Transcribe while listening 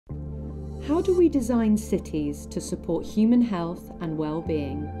How do we design cities to support human health and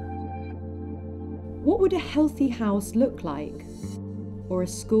well-being? What would a healthy house look like? Or a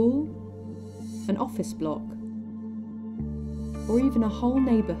school? An office block? Or even a whole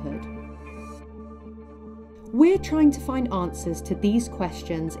neighbourhood? We're trying to find answers to these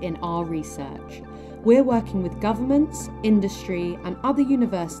questions in our research. We're working with governments, industry, and other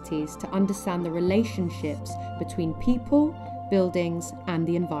universities to understand the relationships between people, buildings, and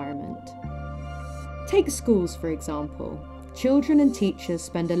the environment. Take schools, for example. Children and teachers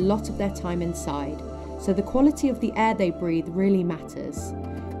spend a lot of their time inside, so the quality of the air they breathe really matters.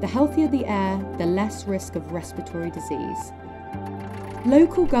 The healthier the air, the less risk of respiratory disease.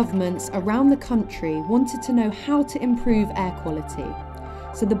 Local governments around the country wanted to know how to improve air quality,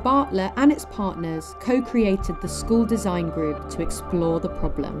 so the Bartlett and its partners co-created the School Design Group to explore the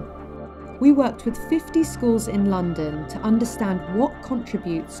problem. We worked with 50 schools in London to understand what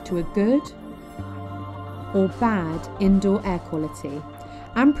contributes to a good or bad indoor air quality,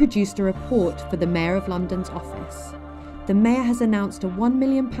 and produced a report for the Mayor of London's office. The Mayor has announced a £1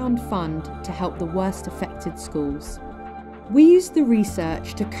 million fund to help the worst affected schools. We used the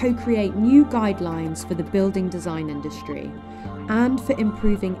research to co-create new guidelines for the building design industry and for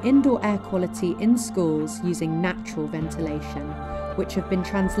improving indoor air quality in schools using natural ventilation, which have been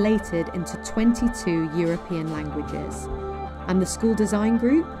translated into 22 European languages. And the School Design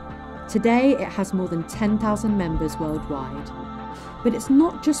Group? Today it has more than 10,000 members worldwide. But it's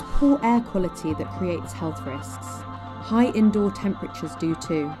not just poor air quality that creates health risks. High indoor temperatures do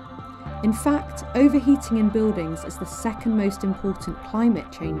too. In fact, overheating in buildings is the second most important climate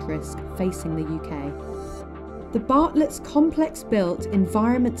change risk facing the UK. The Bartlett's complex-built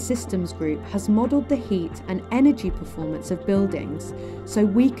Environment Systems Group has modelled the heat and energy performance of buildings, so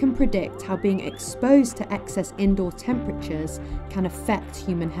we can predict how being exposed to excess indoor temperatures can affect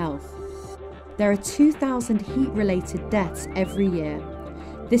human health. There are 2,000 heat-related deaths every year.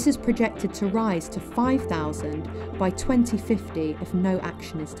 This is projected to rise to 5,000 by 2050 if no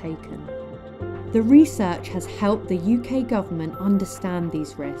action is taken. The research has helped the UK government understand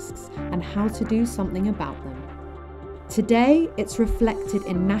these risks and how to do something about them. Today, it's reflected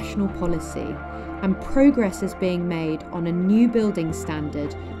in national policy, and progress is being made on a new building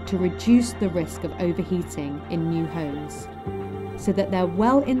standard to reduce the risk of overheating in new homes, so that they're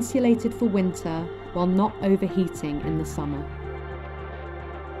well insulated for winter while not overheating in the summer.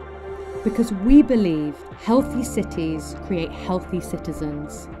 Because we believe healthy cities create healthy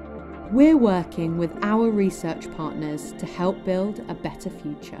citizens. We're working with our research partners to help build a better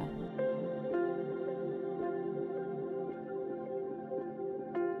future.